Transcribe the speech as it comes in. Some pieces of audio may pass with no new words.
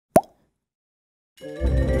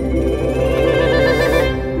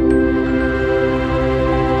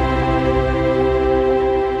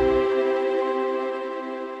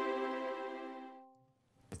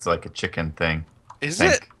It's like a chicken thing. Is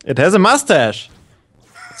it? It has a mustache.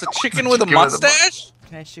 It's a chicken with a mustache?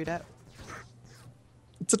 Can I shoot it?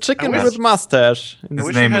 It's a chicken with a mustache.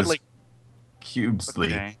 His name is Cubesley.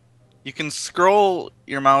 Okay. You can scroll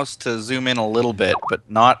your mouse to zoom in a little bit, but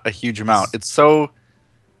not a huge amount. It's so...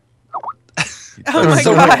 Oh my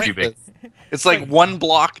so God. cubic. It's like one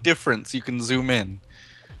block difference you can zoom in.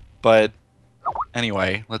 But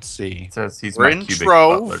anyway, let's see. It says he's We're my in cubic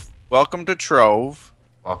Trove. butler. Welcome to Trove.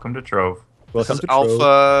 Welcome to Trove. Welcome This to is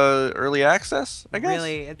alpha early access, I guess?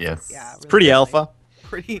 Really? It's, Yes. Yeah, It's pretty alpha.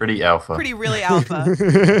 Pretty alpha. Pretty really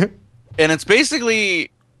alpha. And it's basically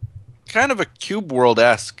kind of a Cube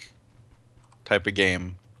World-esque type of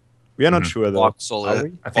game. We are not sure though. Voxel, Are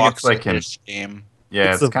we? I think it's like voxel-ish game.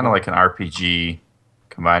 Yeah, It's it's a- kind of like an RPG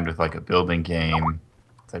combined with like a building game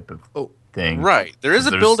type of thing. Right. There is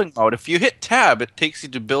a There's- building mode. If you hit tab, it takes you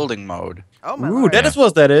to building mode. Oh my Ooh, lord. that is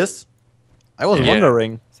what that is. I was Yeah.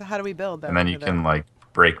 wondering. So how do we build that? And then you can like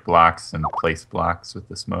break blocks and place blocks with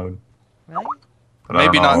this mode. Really? But I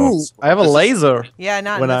Maybe don't not. know. Ooh, I have a This is- laser. Yeah,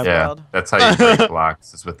 not When in I- this Yeah, world. that's how you break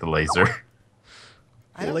blocks is with the laser.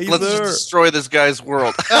 I don't- Laser. Let's just destroy this guy's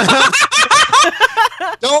world.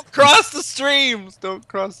 Don't cross the streams. Don't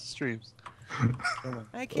cross the streams.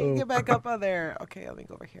 I can't get back up on there. Okay, let me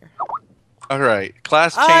go over here. All right.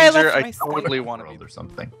 Class I changer. left I my stamp. totally want to World be or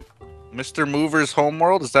something. Mr. Mover's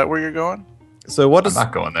homeworld. Is that where you're going? So what I'm is?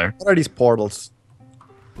 not going there. What are these portals?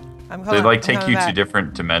 I'm They coming- like I'm take coming you to back.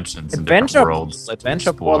 different dimensions and Adventure different worlds. to Adventure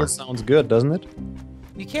explore. portal sounds good, doesn't it?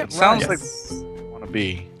 You can't It run. sounds like Yes. I want to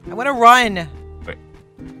be. I want to run.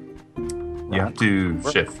 You have to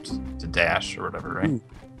shift to dash or whatever, right?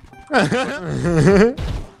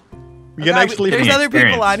 We can God, actually. There's Any other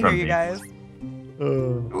people experience on here, from you me. guys.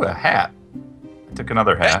 Ooh, a hat. I took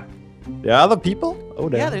another hat. There are other people? Oh,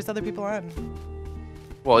 Yeah, damn. there's other people on.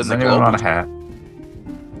 Well, in Does the anyone global. want a hat?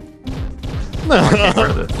 I can't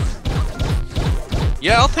wear this.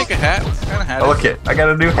 Yeah, I'll take a hat. What kind of hat? Oh, is look it! I got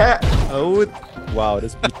a new hat. Oh, wow,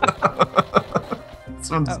 this people. This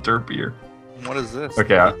one's Oh. derpier. it? What is this?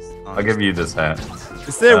 Okay, I'll give you this hat.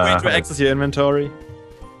 Is there a way Uh, to access your inventory?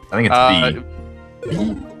 I think it's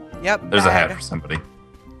B. B? Yep. There's a hat bag. for somebody.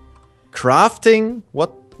 Crafting?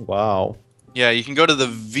 What? Wow. Yeah, you can go to the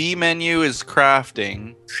V menu is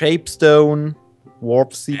crafting, Shapestone.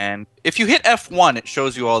 Warp seed. and if you hit F1, it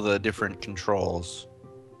shows you all the different controls.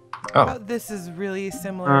 Oh, Oh, this is really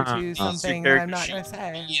similar to Your something character I'm not sheet, going to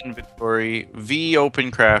say. V inventory, V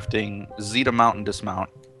open crafting, Z to mount and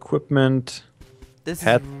dismount. Equipment. This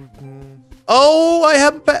Pet. is... Oh, I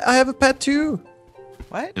have a pet too.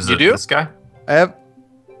 What? is You it do? this guy? I have.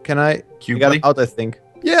 Can I? I got Cubely? him out, I think.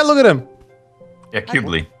 Yeah, look at him. Yeah,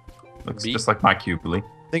 Cubely. Looks B? just like my Cubely.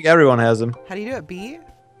 I think everyone has him. How do you do it? B?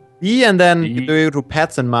 E, and then E. you do it to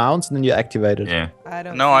pets and mounts, and then you activate it. Yeah, I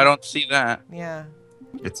don't No, see- I don't see that. Yeah.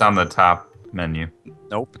 it's on the top menu.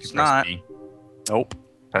 Nope, You it's press not. B. Nope,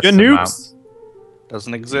 Pets You're and noobs. mounts.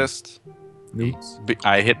 doesn't exist. Noobs. B,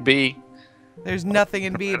 I hit B. There's nothing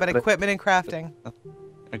in B but equipment and crafting.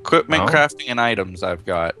 Equipment, Oh. crafting, and items I've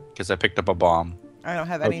got because I picked up a bomb. I don't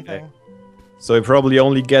have Okay. anything. So you probably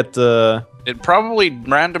only get It probably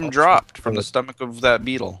random dropped from the stomach of that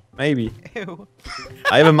beetle. maybe. Ew.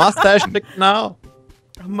 I have a mustache pick now.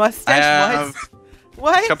 A I mustache? have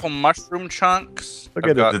What? a What? couple mushroom chunks. Look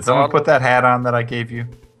I've at it. got Did someone put that hat on that I gave you?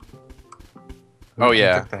 Who Oh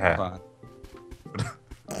yeah. took the hat. Hold on.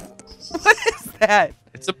 What is that?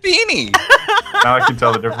 It's a beanie. Now I can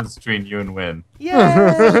tell the difference between you and Win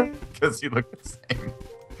Yay! because you look the same.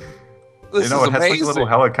 This You know, is it has like a amazing. little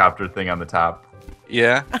helicopter thing on the top.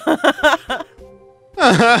 Yeah.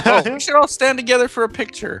 Oh, we should all stand together for a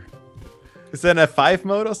picture. Is that an F5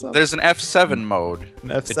 mode or something? There's an F7 mode.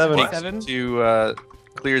 An It F7. takes F7? you to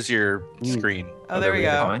clears your screen. Oh, there we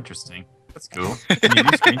Oh, go. interesting. That's cool. Can you do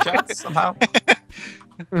screenshots somehow?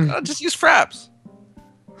 Just use fraps.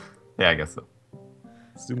 Yeah, I guess so.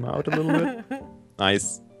 Zoom out a little bit.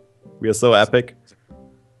 Nice. We are so epic.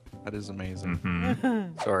 That is amazing.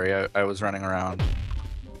 Hmm. Sorry, I was running around.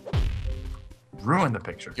 Ruin the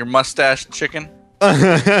picture. Your mustache chicken. Wow.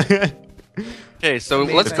 Okay, so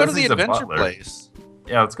Amazing. let's go to the He's a adventure butler. place.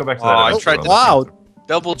 Yeah, let's go back to Oh, that. I adventure tried world. to-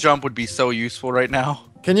 Double jump would be so useful right now.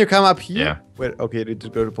 Can you come up here? Yeah. Wait, okay, need to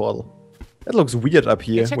go to the portal. That looks weird up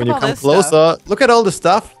here. check When out you all come this closer, stuff. look at all the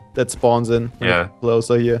stuff that spawns in. when you Yeah. come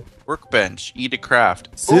closer here. Workbench, eat a craft.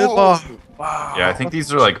 Silver. Ooh, wow. Yeah, I think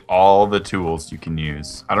these are like all the tools you can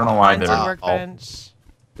use. I don't know why Haunted they're. Wow. workbench.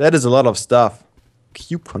 That is a lot of stuff.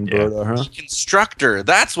 cube converter, huh? Constructor.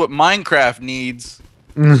 That's what Minecraft needs.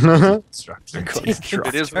 Structure.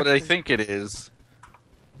 It is what I think it is.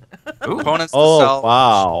 Ooh, Components to Oh, salvage.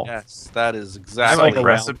 wow. Yes, that is there's exactly. like overwhelmed.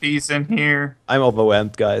 recipes in here. I'm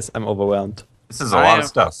overwhelmed, guys. I'm overwhelmed. This is a lot of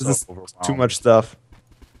stuff. This is too much stuff.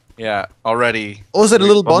 Yeah, already. Oh, is that a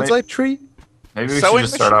little Well, bonsai tree? Maybe we should Sewing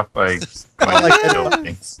just start off by like going to kill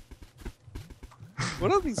things.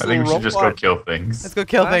 What are these I think we little should just go robot kill things. Let's go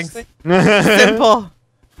kill class things. thing? Simple.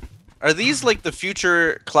 Are these like the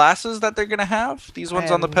future classes that they're gonna have? These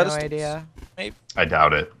ones I on the have pedestal? No idea. I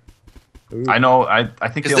doubt it. Ooh. I know. I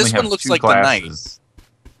think they 'Cause only this have one looks two like the knight. classes.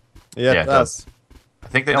 Yeah, Yeah, it it does. I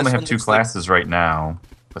think they This only have one two looks like- classes right now,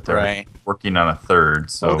 but they're Right. working on a third.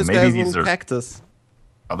 So Oh, this maybe guy's a these little are cactus.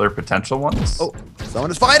 other potential ones. Oh, someone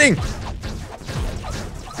is fighting!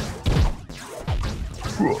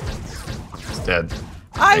 It's dead.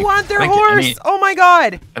 I think- want their I think horse. any- Oh my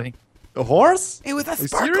god. I think. A horse? It was a you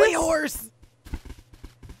sparkly serious? horse.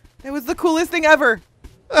 That was the coolest thing ever.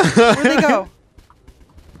 Where'd they go?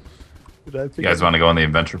 Did I You pick guys it? want to go in the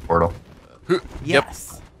adventure portal?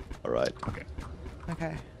 Yes. Alright. Okay.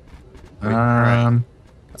 Okay.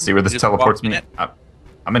 Let's see where this Just teleports walking me. it?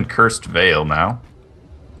 I'm in Cursed Vale now.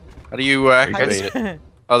 How do you activate it?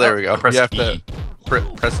 Oh, there we go. Press You have E. to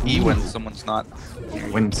press E when someone's not.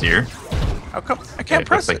 Wind's here. How come I Okay, can't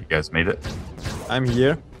press looks like it? you guys made it. I'm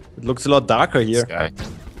here. It looks a lot darker This here. guy.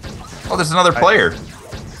 Oh, there's another player.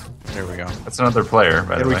 There we go. That's another player,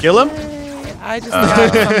 by Can the we way. kill him? Hey, I just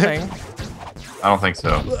got something. I don't think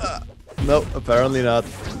so. No, apparently not.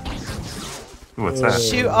 Ooh, what's that?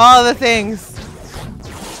 Shoot all the things.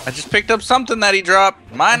 I just picked up something that he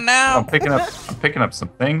dropped. Mine now. I'm picking up some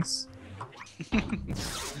things.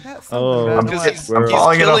 That's Oh, something I'm better. just- I'm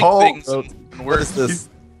falling in a killing hole. things Oh, and What we're is this?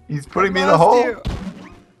 He's putting me in a Lost hole. you.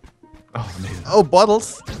 Oh, amazing. Oh,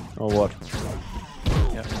 bottles. Oh, what?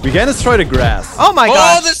 We can destroy the grass. Oh my oh,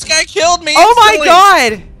 god. this guy killed me. Oh my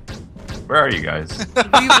instantly. god. Where are you guys?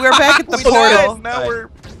 We're back at the We portal. died. Now we're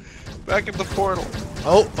back at the portal.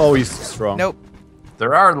 Oh, he's strong. Nope.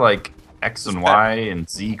 There are like X and Y and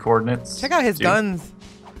Z coordinates. Check out his too. guns.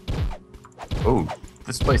 Oh,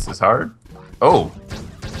 this place is hard. Oh.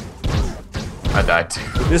 I died too.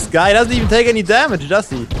 This guy doesn't even take any damage, does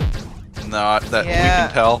he? Not that Yeah. we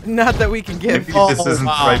can tell. Not that we can give. Maybe Oh, this isn't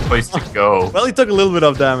wow. the right place to go. Well, he took a little bit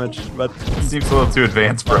of damage, but... It seems a little too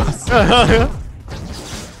advanced for us. I'm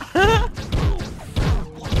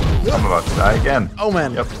about to die again. Oh,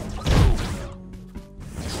 man. Yep.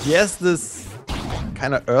 Yes, this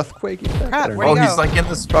kind of earthquake effect. Crap, I don't where'd know. Oh, he he's go? like in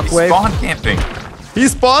the Shockwave. spawn camping.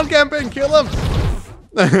 He's spawn camping. Kill him.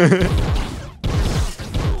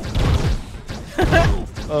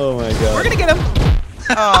 Oh my We're god. gonna get him.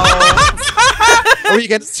 Oh. Oh, you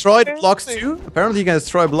can destroy the blocks too? Apparently you can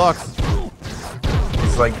destroy blocks.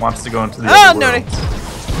 He's like wants to go into the Oh, other no,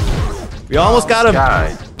 world. We almost got him.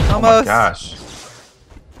 Guy. Oh my Almost. gosh.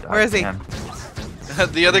 Where is he? Again.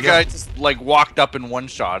 The other guy just like walked up and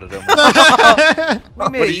one-shotted him. We made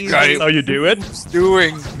What it are you easy. guys How you do it?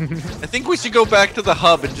 doing? I think we should go back to the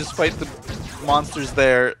hub and just fight the monsters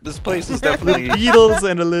there. This place is definitely a Beetles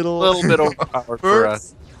and a little... little bit overpowered for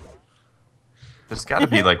us. There's got to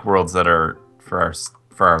be like worlds that are for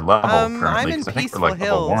our level I'm currently. in 'cause I think Peaceful we're like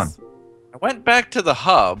level 1. Hills. I went back to the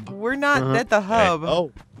hub. We're not Uh-huh. at the hub.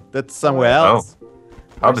 Oh, that's somewhere else.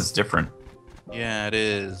 Hub is different. Yeah, it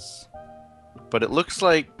is. But it looks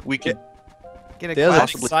like we could. Get a There's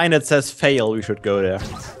quest. a sign that says fail. We should go there.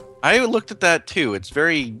 I looked at that too. It's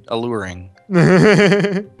very alluring.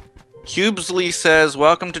 Cubesley says,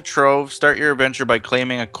 "Welcome to Trove. Start your adventure by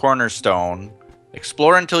claiming a cornerstone.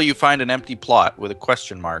 Explore until you find an empty plot with a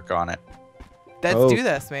question mark on it." Let's Oh. do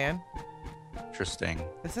this, man. Interesting.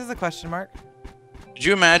 This is a question mark. Could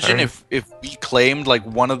you imagine Sorry. if we claimed like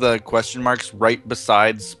one of the question marks right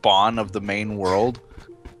beside spawn of the main world?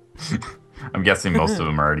 I'm guessing most of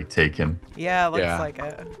them are already taken. Yeah, looks Yeah. like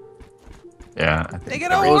it. Yeah. I They think get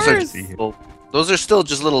that a we Those are should horse. see here. still, those are still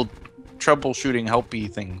just little troubleshooting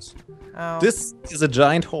helpy things. Oh, This is a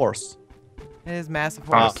giant horse. it is massive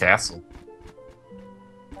Found horse. a castle.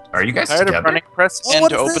 Are you guys Tired of together? running? Press Oh, N what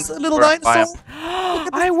to is open this? A the little door and buy dinosaur?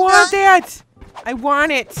 I want that. I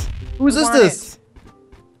want it. Who's I is want this?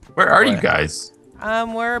 Where are you What? guys? it.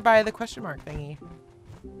 We're by the question mark thingy.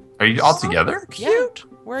 Are you all together? Cute.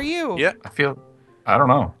 Where are you? Yeah. I don't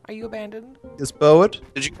know. Are you abandoned? This poet?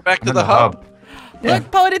 Did you go back I'm to in the hub? Yeah.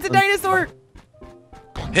 Look, Poet, it's a dinosaur.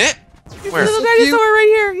 Hit. He's Where? a little So cute. dinosaur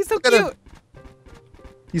right here. He's so Look at him. cute.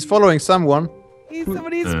 He's following someone. He's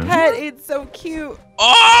somebody's Uh. pet. It's so cute.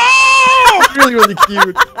 Oh! Really, really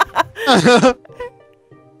cute.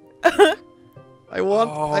 I want.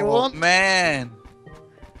 Oh man,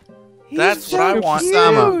 That's so what I want.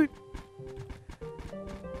 Cute.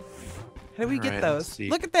 How do we get Alright, let's those? see.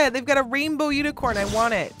 Look at that. They've got a rainbow unicorn. I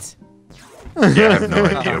want it. Yeah, I have no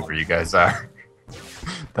idea where you guys are.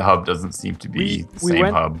 The hub doesn't seem to be the we same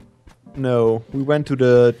went- hub. No, we went to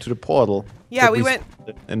the portal. Yeah, that we went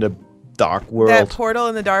in the dark world. that portal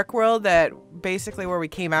in the dark world that basically where we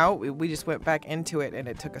came out. We just went back into it and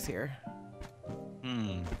it took us here.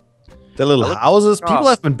 The little I look- houses people Oh.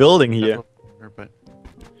 have been building here. But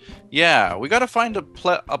yeah, we gotta find a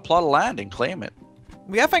plot of land and claim it.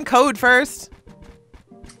 We gotta find code first.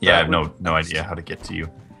 Yeah, I have no idea how to get to you.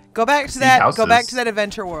 Go back to See that. Go back houses. to that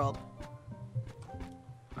adventure world.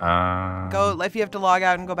 Go if you have to log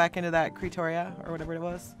out and go back into that Cretoria or whatever it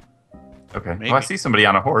was. Okay. Maybe. Well, I see somebody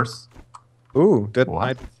on a horse. Ooh, that What?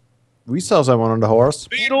 might. We saw someone on the horse.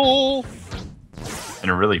 Beetle. In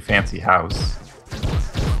a really fancy house.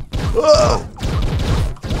 Whoa!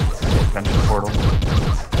 Adventure portal.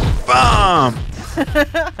 Bam!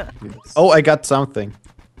 Please. Oh, I got something.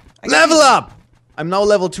 Level up! I'm now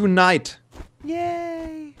level 2 knight.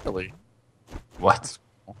 Yay! Really? What?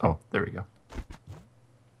 Oh, there we go.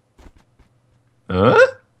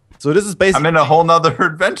 So this is I'm basically. in a whole nother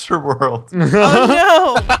adventure world. Oh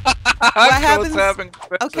no! What happens-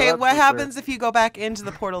 Okay, what happens if you go back into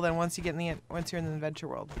the portal then once you're in the adventure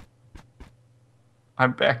world?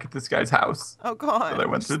 I'm back at this guy's house. Oh But I god.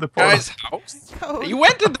 went through the portal. Guy's house? Code. You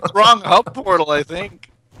went to the wrong hub portal, I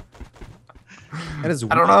think. That is I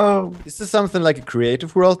don't know. Is this something like a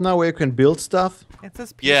creative world now where you can build stuff? It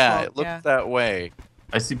says peaceful. Yeah, it looks that way.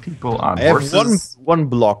 I see people on I have horses. one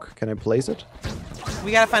block. Can I place it?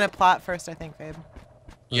 We gotta find a plot first, I think, babe.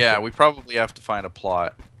 Yeah, we probably have to find a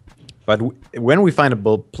plot. But when we find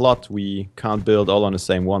a plot, we can't build all on the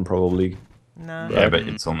same one, probably. No. Yeah, but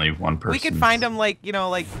it's only one person. We could find them like,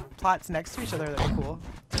 like plots next to each other that are cool.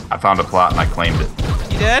 I found a plot and I claimed it.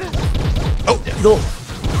 You did? Oh, no.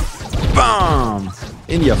 Bam!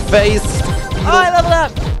 In your face. Oh, I leveled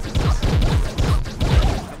up!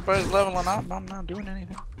 Everybody's leveling up. I'm not doing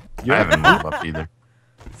anything. I haven't leveled up either.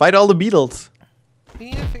 Fight all the beetles. We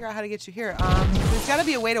need to figure out how to get you here. There's gotta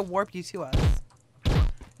be a way to warp you to us.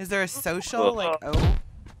 Is there a social, like, oh?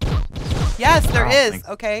 Yes, there I don't is. think-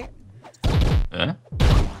 Okay. Eh?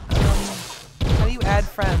 How do you add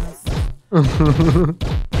friends?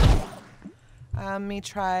 Let me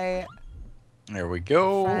try There we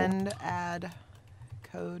go. friend add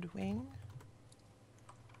code wing.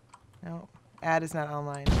 No, add is not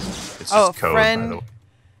online. It's just Oh, code, friend. by the way.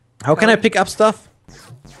 How can I pick up stuff?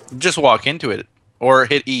 Just walk into it. Or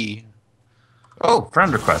hit E. Oh,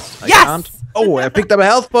 friend request. I Yes! can't. Oh, I picked up a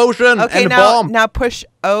health potion Okay, and a now bomb. now push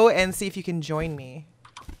O and see if you can join me.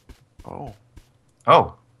 Oh.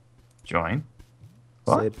 Oh, join.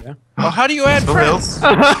 What? Say it there. Well, how do you add Still friends? hills?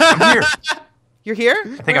 I'm here. You're here?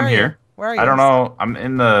 I think I'm here. Where are you? I don't know. I'm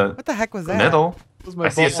in the What the heck was that? middle. my I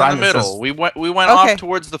see a bomb? sign In the that middle. says- We went Okay. off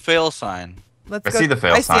towards the fail sign. Let's I go. see the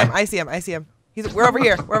fail I see him. sign. I see him. I see him. We're over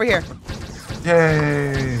here. We're over here.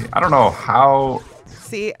 Yay! I don't know how.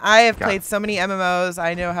 See, I have Got played it. so many MMOs.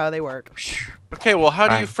 I know how they work. Okay, well, how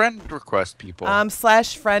do you Hi. friend request people?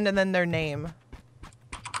 Slash friend and then their name.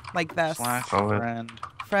 Like this. Slash Poet. friend.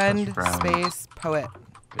 Friend friend. space poet.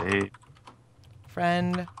 Babe.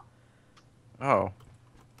 Friend Oh.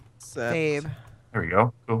 babe. There we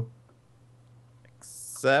go. Cool.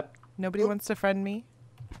 Except. Nobody wants to friend me?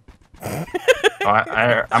 Oh,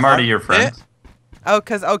 I'm already your friend. Oh,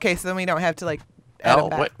 okay, so then we don't have to like add them L.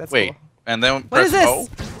 back. Wait. That's Wait. cool. And then What press is this? O.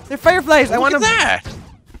 They're fireflies. I want Look them. at that.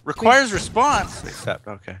 Requires response. Except,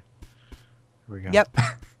 okay. Here we go. Yep.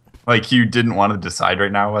 Like you didn't want to decide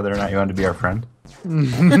right now whether or not you wanted to be our friend.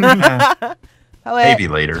 Hello. Maybe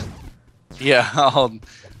later. Yeah,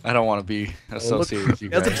 I don't want to be associated with you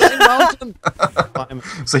There's a guys. giant mountain. Climb.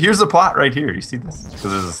 So here's the plot right here. You see this? So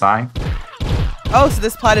there's a sign. Oh, so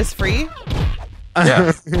this plot is free?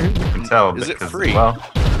 Yeah. You can tell. Is it because- free? Well,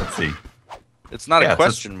 let's see. It's not Yeah, a it says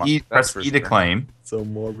question mark. E, that's press for E to sure. claim. So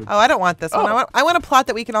morbid. Oh, I don't want this one. Oh. I want a plot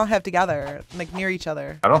that we can all have together, like near each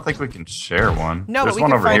other. I don't think we can share one. No, but There's we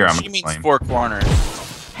one can over find- here. I'm She gonna means claim. 4 corners.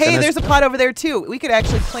 Hey, Can I- there's a plot over there too. We could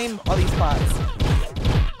actually claim all these plots.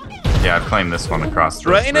 Yeah, I've claimed this one across the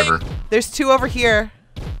Raining. river. There's 2 over here.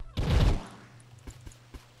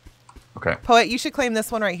 Okay. Poet, you should claim this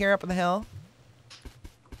one right here up on the hill.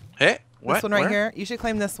 Hey, what? This one right Where? here. You should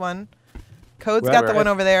claim this one. Code's Where? got the Where? one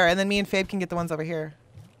over there, and then me and Fabe can get the ones over here.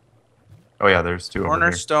 Oh yeah, there's 2 over here.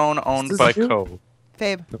 Cornerstone owned this by you? Code.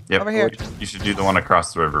 Fabe, Yep. over here. You should do the one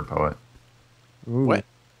across the river, Poet. Ooh. What?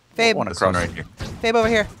 Fabe, One This one across. right here. Fabe over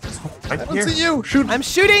here. Right I don't here. see you. Shoot. I'm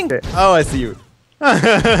shooting. Okay. Oh, I see you.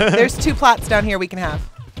 There's 2 plots down here we can have.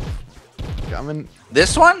 Coming.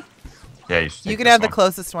 This one? Yeah, you should You take can this have the one.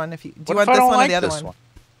 closest one if you. Do you What want if I this don't one like or the other this one?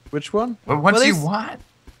 Which one? Well, what do you there's- want?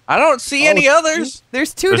 I don't see any others.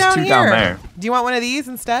 There's two There's down two here. down there. Do you want one of these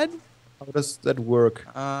instead? How does that work?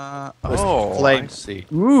 Oh, flame. I see.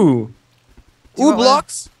 Ooh. Do you want one?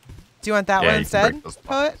 Blocks. Do you want that Yeah, one you can instead, break those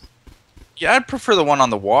Poet? Yeah, I'd prefer the one on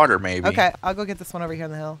the water, maybe. Okay, I'll go get this one over here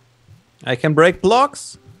on the hill. I can break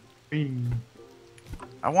blocks.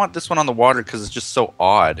 I want this one on the water because it's just so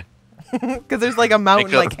odd. Because there's like a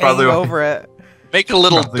mountain a- like probably hanging why- over it. Make a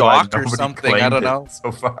little Probably why dock or nobody something. I claimed don't it know.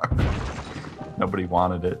 So far, nobody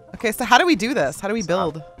wanted it. Okay, so how do we do this? How do we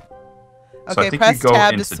build? I Okay, think you press go tab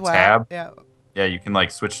to into swap. tab. Yeah. Yeah, you can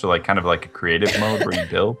like switch to like kind of like a creative mode where you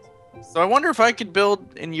build. So I wonder if I could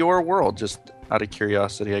build in your world, just out of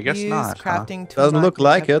curiosity. I guess Use not. huh? crafting tool Doesn't look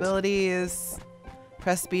like it. Abilities.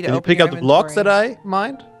 Press B to Can you open pick your up the blocks that inventory. I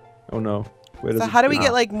mined? Oh no. Where does So it how do we go?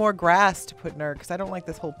 get like more grass to put in there? Because I don't like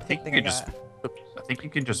this whole I pit think thing. you I just. got. I think you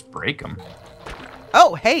can just break them.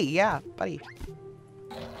 Oh, hey, yeah, buddy.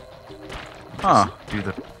 Huh. Do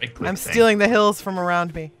the right click I'm thing. stealing the hills from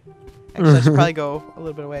around me. Actually, I should probably go a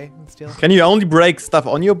little bit away and steal. Can you only break stuff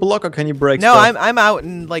on your block, or can you break No, stuff? I'm out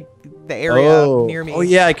in like the area near me. Oh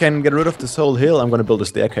yeah, I can get rid of this whole hill. I'm gonna build a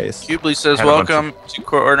staircase. Cubely says, Had a bunch welcome to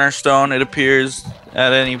Cornerstone. It appears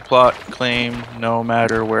at any plot claim, no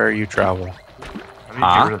matter where you travel. How do you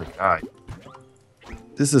get rid of the guy?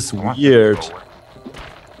 This is I want that weird. to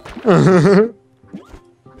go away.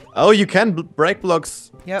 Oh, you can break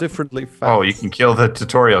blocks Yep. differently fast. Oh, you can kill the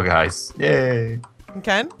tutorial guys. Yay!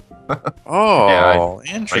 Okay. Oh,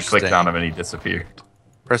 I interesting. clicked on him and he disappeared.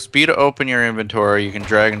 Press B to open your inventory. You can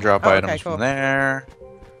drag and drop Oh, okay, items cool. from there.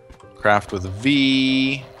 Craft with a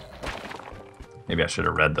V. Maybe I should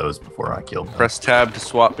have read those before I killed them. Press tab to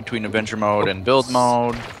swap between adventure mode and build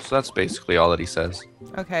mode. So that's basically all that he says.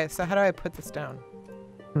 Okay, so how do I put this down?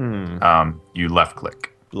 You left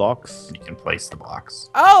click Blocks. and you can place the blocks.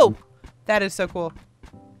 Oh! That is so cool.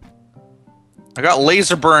 I got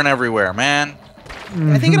laser burn everywhere, man.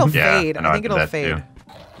 I think it'll Yeah, fade. I know, I I think did it'll that fade. too.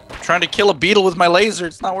 Trying to kill a beetle with my laser.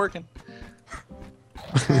 It's not working.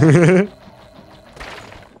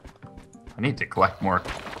 I need to collect more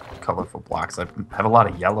colorful blocks. I have a lot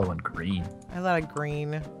of yellow and green. I have a lot of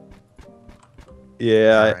green.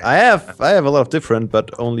 Yeah, Alright. I have a lot of different,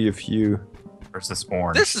 but only a few. Versus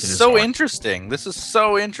orange. This It is so orange. interesting. This is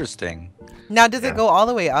so interesting. Now, does Yeah. it go all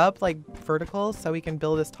the way up, like vertical, so we can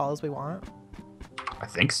build as tall as we want? I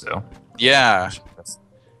think so. Yeah. That's-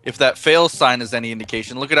 If that fail sign is any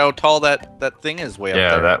indication, look at how tall that thing is way up yeah,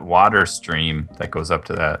 there. that water stream that goes up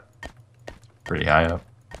to that. Pretty high up.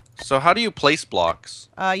 So how do you place blocks?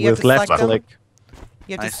 You have With to left select them. click.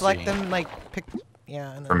 You have to I select see. them, like pick.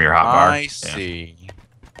 Yeah. And then, From your hotbar. I Yeah. see.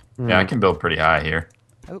 Yeah, I can build pretty high here.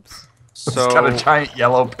 Oops. It's got a So giant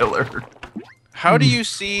yellow pillar. how do you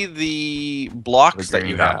see the blocks The that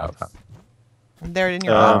green you dot on have? top. They're in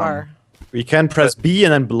your Um, hotbar. We can press B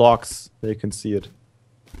and then blocks. So you can see it.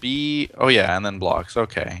 B. Oh yeah, and then blocks.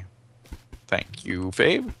 Okay. Thank you,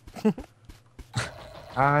 Fabe.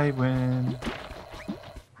 I win.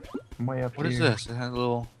 I'm way up What is here. this? It has a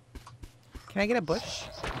little Can I get a bush?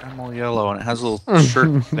 emerald yellow, and it has a little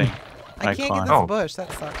shirt thing. I can't get Icon. this Oh. bush.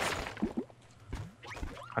 That sucks.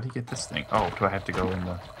 How do you get this thing? Oh, do I have to go in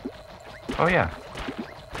the... Oh, yeah.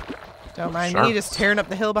 Don't mind Sharp. me just tearing up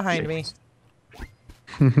the hill behind me.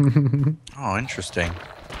 Oh, interesting.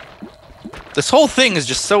 This whole thing is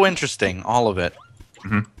just so interesting. All of it.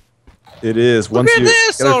 It is. Look Once at you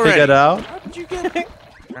this get it already. figured out, How did you get it?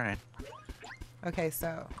 All right. Okay,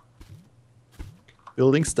 so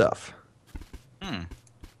building stuff.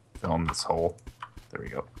 Fill in this hole. There we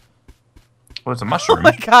go. Oh, it's a oh mushroom.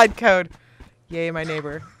 my god, code. Yay, my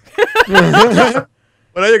neighbor. What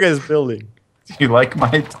are you guys building? Do you like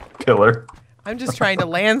my pillar? I'm just trying to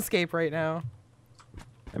landscape right now.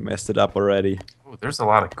 I messed it up already. Oh, there's a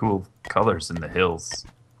lot of cool colors in the hills.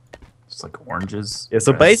 Just like oranges. Yeah,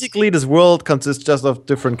 so reds. basically this world consists just of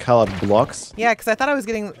different colored blocks. Yeah, because I thought I was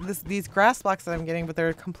getting these grass blocks that I'm getting, but they're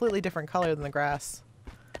a completely different color than the grass.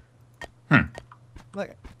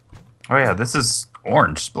 Look. Oh, yeah, this is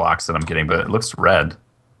orange blocks that I'm getting, but it looks red.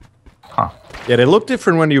 Huh. Yeah, they look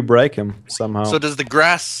different when you break them somehow. So does the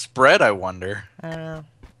grass spread? I wonder. I don't know.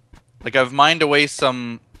 Like I've mined away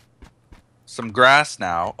some grass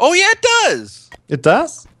now. Oh yeah, it does. It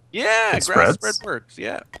does? Yeah, It grass spreads? spread works.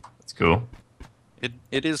 Yeah, That's cool.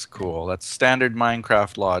 it is cool. That's standard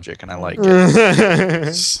Minecraft logic, and I like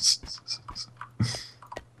it.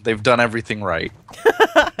 They've done everything right.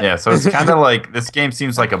 Yeah, so it's kind of like this game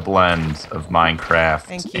seems like a blend of Minecraft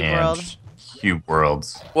And Cube World. Cube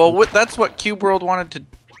Worlds. Well, that's what Cube World wanted to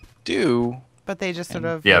do. But they just sort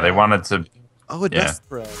of. Yeah, they wanted to. Oh, it Yeah. does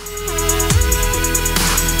spread.